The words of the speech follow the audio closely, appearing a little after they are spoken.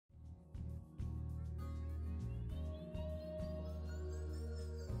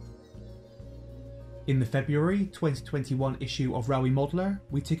In the February 2021 issue of Railway Modeller,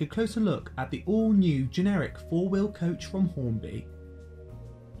 we take a closer look at the all-new generic four-wheel coach from Hornby.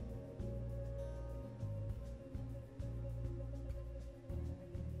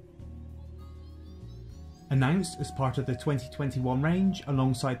 Announced as part of the 2021 range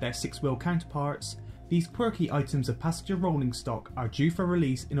alongside their six-wheel counterparts, these quirky items of passenger rolling stock are due for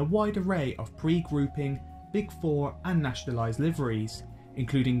release in a wide array of pre-grouping, Big Four and nationalised liveries,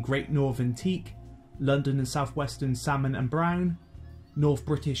 including Great Northern Teak, London and South Western Salmon and Brown, North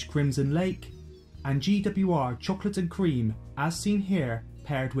British Crimson Lake, and GWR Chocolate and Cream, as seen here,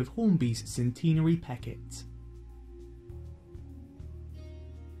 paired with Hornby's Centenary Peckett.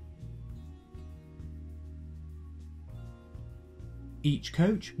 Each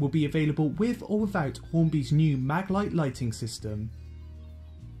coach will be available with or without Hornby's new MagLight lighting system.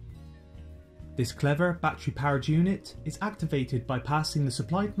 This clever battery-powered unit is activated by passing the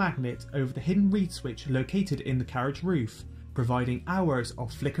supplied magnet over the hidden reed switch located in the carriage roof, providing hours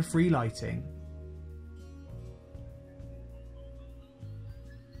of flicker-free lighting.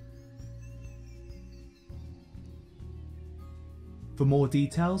 For more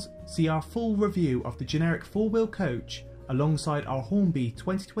details, see our full review of the generic four-wheel coach alongside our Hornby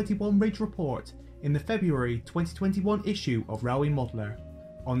 2021 range report in the February 2021 issue of Railway Modeller,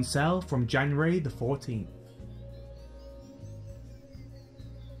 on sale from January the 14th.